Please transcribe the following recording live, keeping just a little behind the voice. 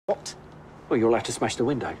What? Well, you'll have to smash the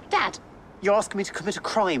window. Dad, you're asking me to commit a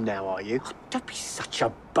crime now, are you? Oh, don't be such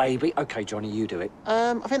a baby. OK, Johnny, you do it.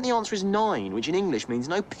 I think the answer is 9, which in English means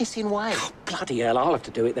no pissing way. Oh, bloody hell, I'll have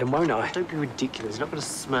to do it then, won't I? Don't be ridiculous. You're not going to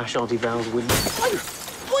smash Auntie Val's window. Oh,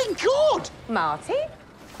 my God! Marty?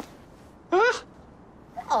 Huh?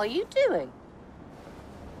 What are you doing?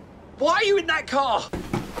 Why are you in that car?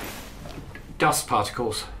 Dust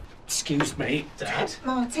particles. Excuse me, Dad.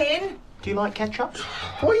 Martin? Do you like ketchup?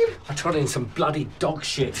 What are you... I trod in some bloody dog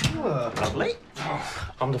shit. Oh, lovely.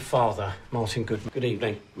 Oh, I'm the father, Martin Goodman. Good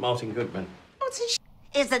evening, Martin Goodman.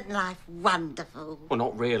 Isn't life wonderful? Well,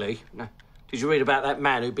 not really. No. Did you read about that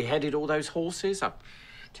man who beheaded all those horses? Oh,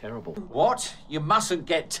 terrible. What? You mustn't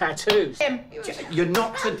get tattoos. You're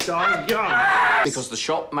not to die young. Because the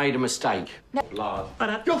shop made a mistake. No. Blood.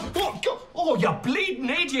 Oh, you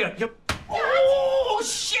bleeding idiot! You... Oh,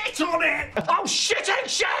 shit on it! Oh, shit and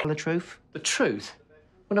shit! The truth? The truth?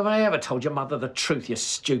 When have I ever told your mother the truth, you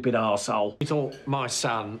stupid arsehole? You thought my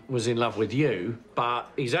son was in love with you, but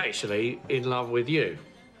he's actually in love with you.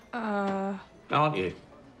 Aren't you?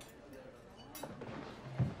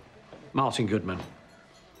 Martin Goodman.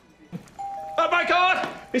 Oh, my God!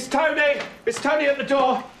 It's Tony! It's Tony at the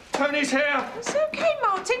door! Tony's here! It's okay,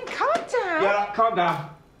 Martin. Calm down. Yeah, calm down.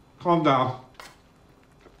 Calm down.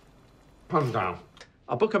 Calm down.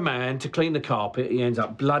 I book a man to clean the carpet. He ends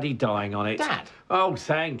up bloody dying on it. Dad? Oh,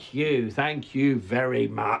 thank you. Thank you very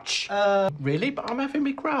much. Really? But I'm having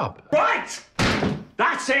me grub. Right!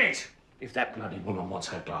 That's it! If that bloody woman wants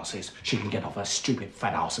her glasses, she can get off her stupid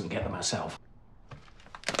fat ass and get them herself.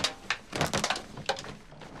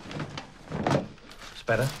 It's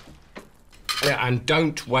better? Yeah, and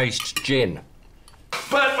don't waste gin.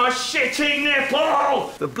 Burnt my shitty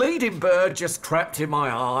nipple! The bleeding bird just trapped in my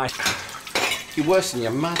eye. You're worse than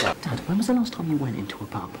your mother. Dad, when was the last time you went into a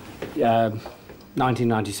pub?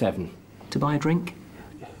 1997. To buy a drink?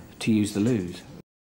 To use the loos.